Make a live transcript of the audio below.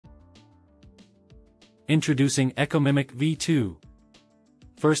Introducing EchoMimic V2.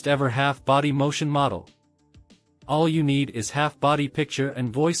 First ever half-body motion model. All you need is half-body picture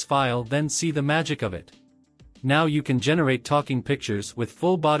and voice file, then see the magic of it. Now you can generate talking pictures with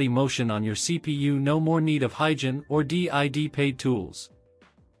full body motion on your CPU, no more need of Hygen or DID paid tools.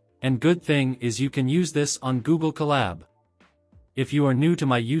 And good thing is you can use this on Google Colab. If you are new to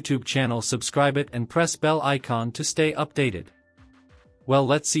my YouTube channel, subscribe it and press bell icon to stay updated. Well,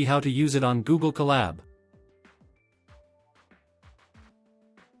 let's see how to use it on Google Colab.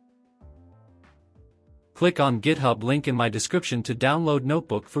 Click on GitHub link in my description to download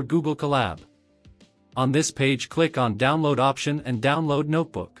notebook for Google Colab. On this page, click on download option and download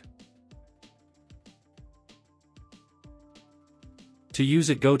notebook. To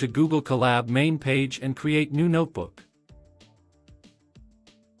use it, go to Google Colab main page and create new notebook.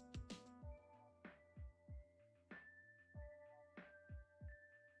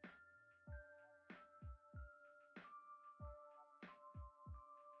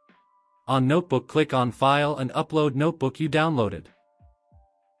 On notebook, click on file and upload notebook you downloaded.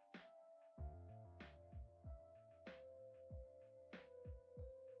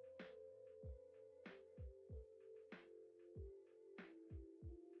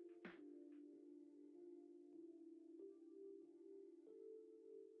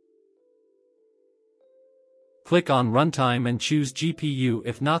 Click on Runtime and choose GPU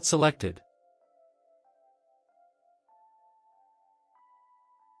if not selected.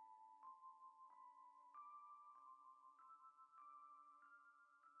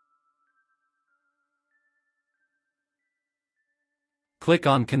 Click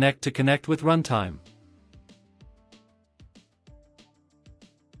on Connect to connect with Runtime.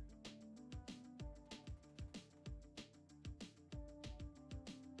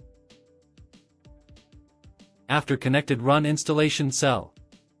 After connected, run installation cell.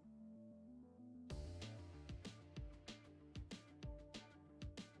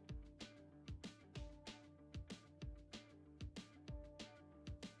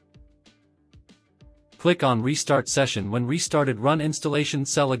 Click on Restart Session. When restarted, run installation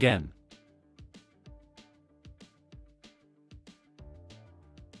cell again.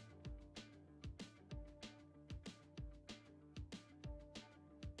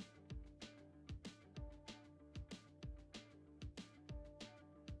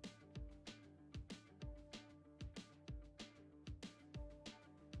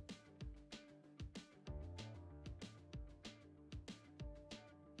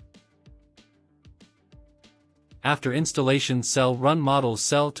 After installation cell, run models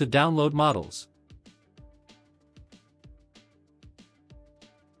cell to download models.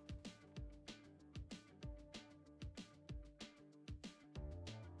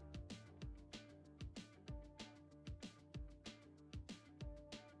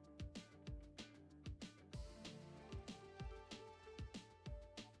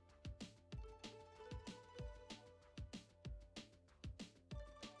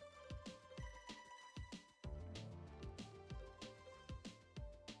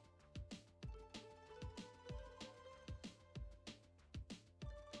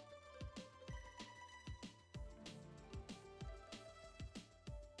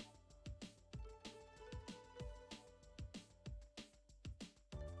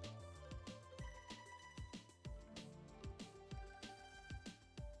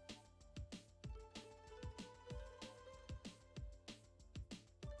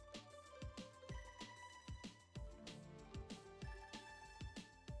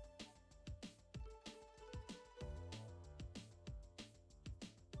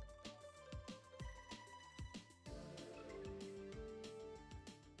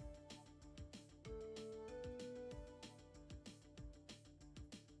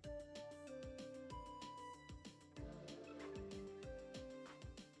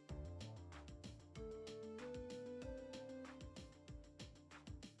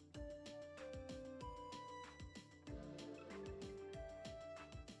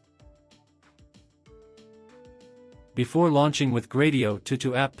 Before launching with Gradio,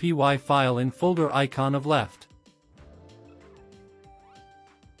 to app py file in folder icon of left.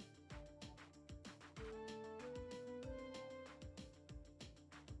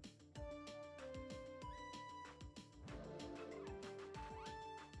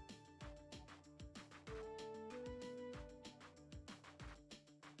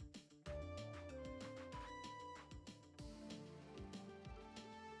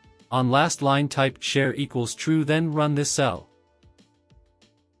 On last line, type share equals true, then run this cell.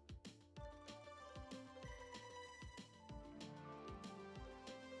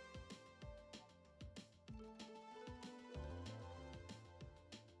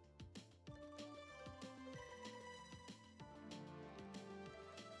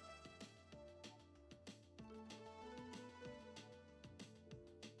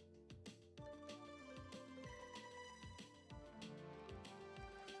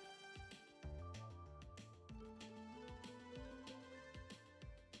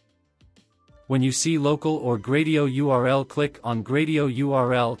 When you see local or Gradio URL, click on Gradio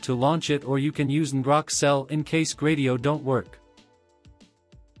URL to launch it, or you can use ngrok cell in case Gradio don't work.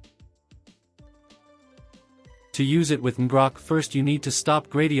 To use it with ngrok, first you need to stop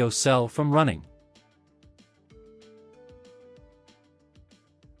Gradio cell from running.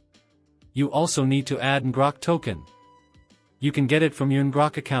 You also need to add ngrok token. You can get it from your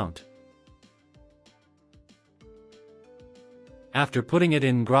ngrok account. After putting it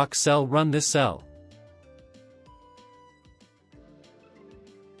in ngrok cell, run this cell.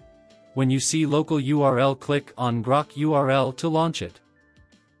 When you see local URL, click on ngrok URL to launch it.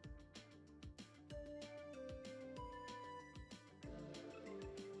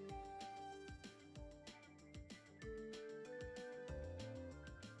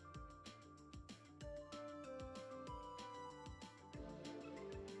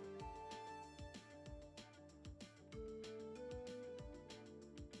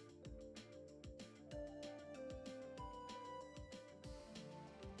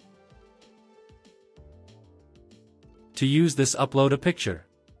 To use this, upload a picture.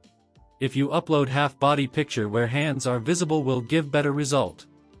 If you upload half-body picture where hands are visible, will give better result.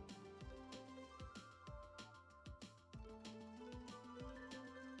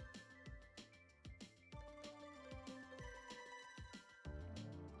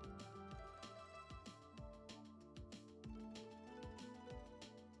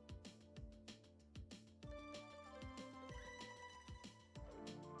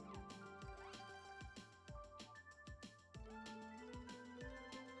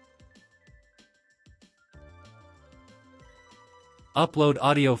 Upload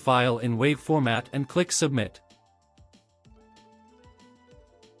audio file in WAV format and click Submit.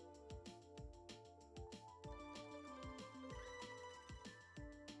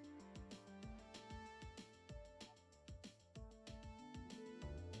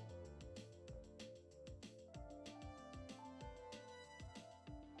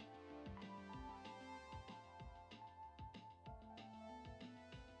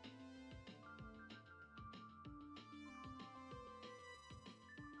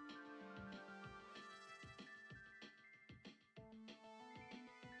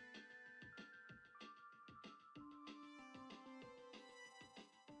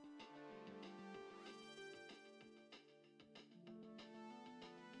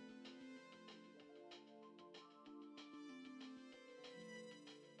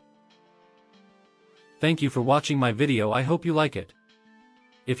 Thank you for watching my video. I hope you like it.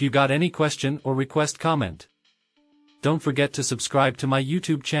 If you got any question or request, comment. Don't forget to subscribe to my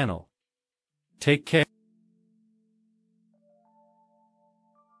YouTube channel. Take care.